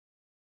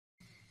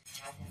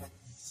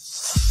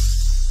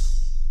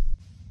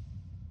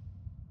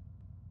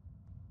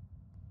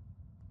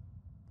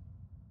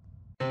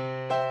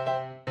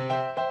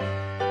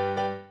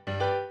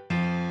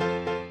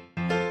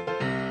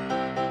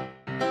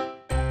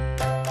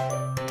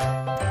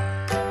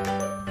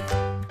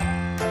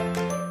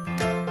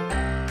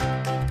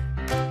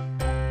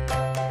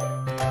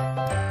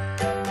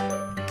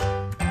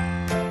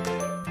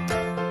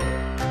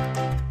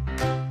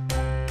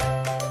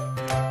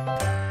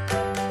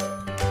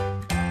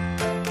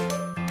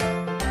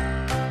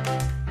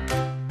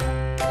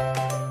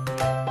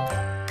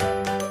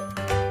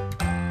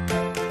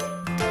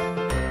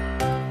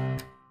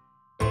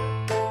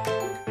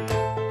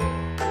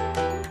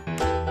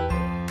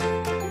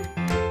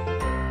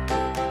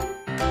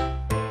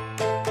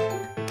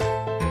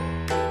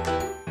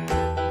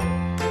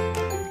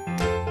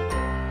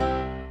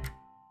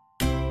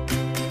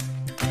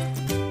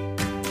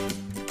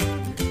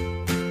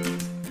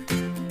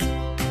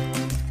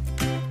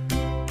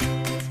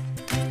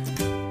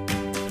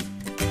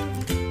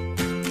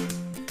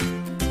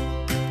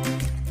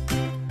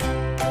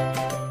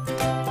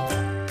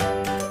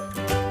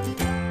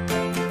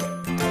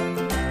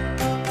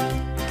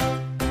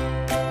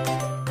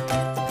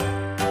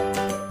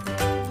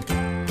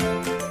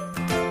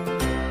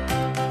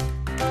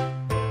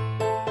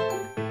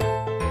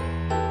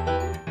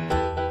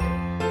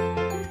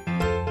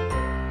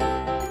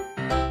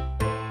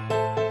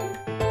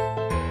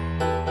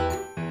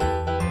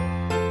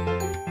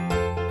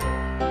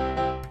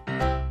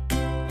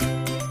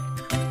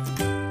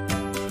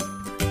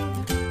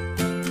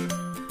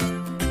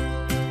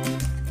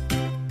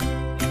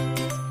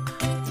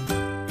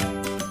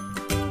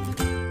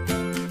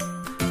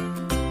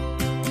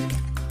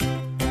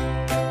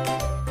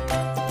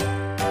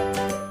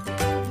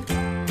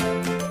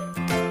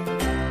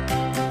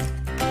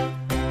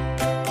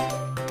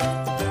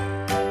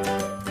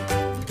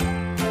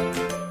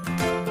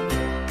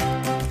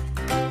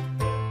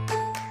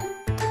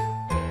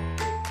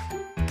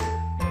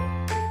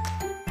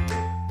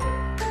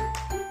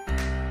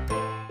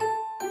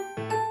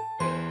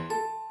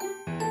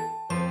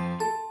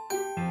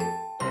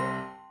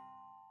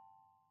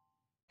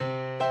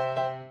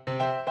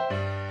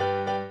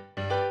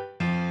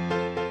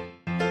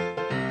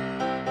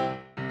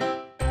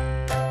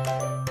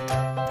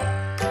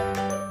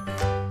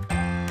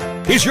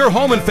Is your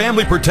home and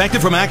family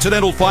protected from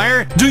accidental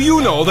fire? Do you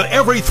know that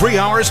every 3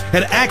 hours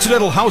an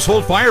accidental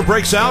household fire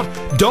breaks out?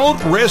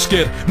 Don't risk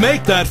it.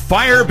 Make that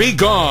fire be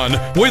gone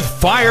with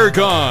Fire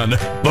Gone.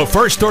 The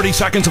first 30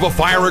 seconds of a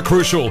fire are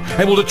crucial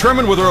and will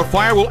determine whether a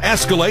fire will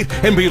escalate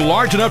and be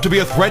large enough to be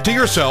a threat to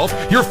yourself,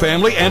 your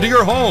family, and to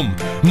your home.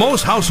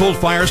 Most household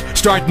fires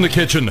start in the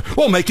kitchen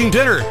while making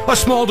dinner. A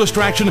small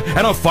distraction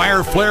and a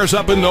fire flares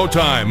up in no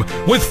time.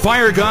 With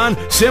Fire Gone,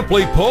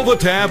 simply pull the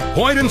tab,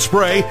 point and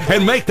spray,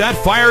 and make that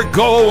fire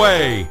go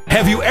away.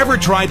 Have you ever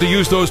tried to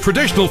use those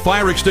traditional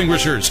fire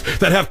extinguishers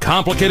that have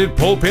complicated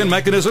pull-pin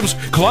mechanisms,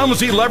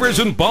 clumsy levers,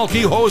 and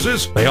bulky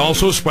hoses? They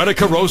also spread a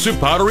corrosive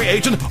powdery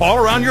agent all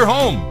around your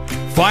home.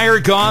 Fire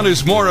Gone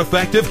is more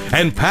effective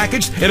and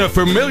packaged in a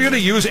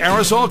familiar-to-use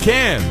aerosol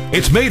can.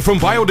 It's made from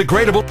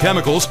biodegradable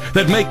chemicals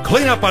that make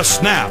cleanup a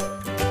snap.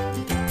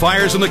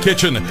 Fires in the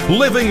kitchen,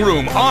 living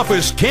room,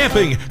 office,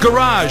 camping,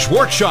 garage,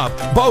 workshop,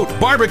 boat,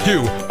 barbecue,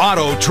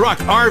 auto, truck,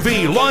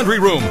 RV, laundry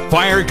room.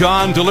 Fire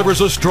Gone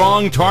delivers a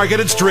strong,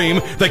 targeted stream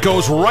that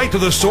goes right to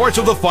the source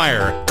of the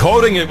fire,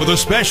 coating it with a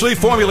specially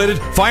formulated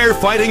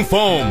firefighting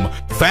foam.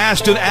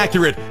 Fast and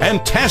accurate,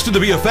 and tested to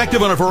be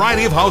effective on a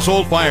variety of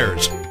household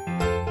fires.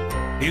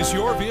 Is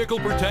your vehicle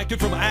protected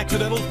from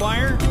accidental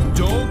fire?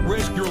 Don't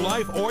risk your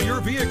life or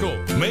your vehicle.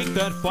 Make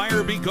that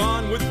fire be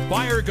gone with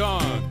Fire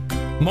Gone.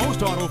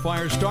 Most auto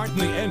fires start in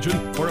the engine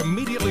or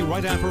immediately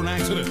right after an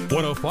accident.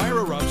 When a fire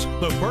erupts,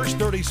 the first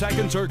 30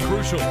 seconds are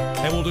crucial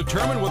and will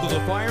determine whether the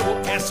fire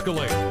will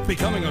escalate,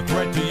 becoming a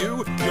threat to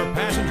you, your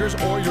passengers,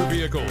 or your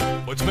vehicle.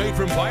 It's made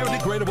from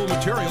biodegradable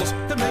materials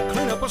that make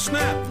cleanup a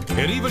snap.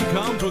 It even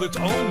comes with its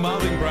own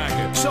mounting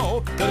bracket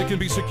so that it can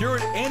be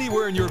secured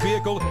anywhere in your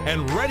vehicle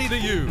and ready to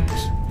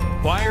use.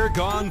 Fire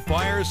Gone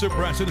Fire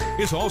Suppressant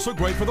is also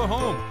great for the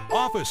home,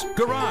 office,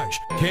 garage,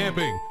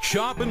 camping,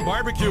 shop, and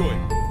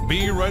barbecuing.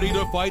 Be ready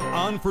to fight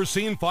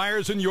unforeseen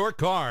fires in your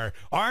car,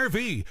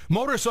 RV,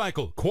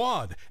 motorcycle,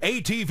 quad,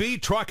 ATV,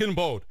 truck, and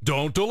boat.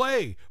 Don't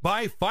delay.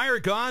 Buy Fire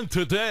Gone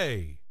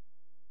today.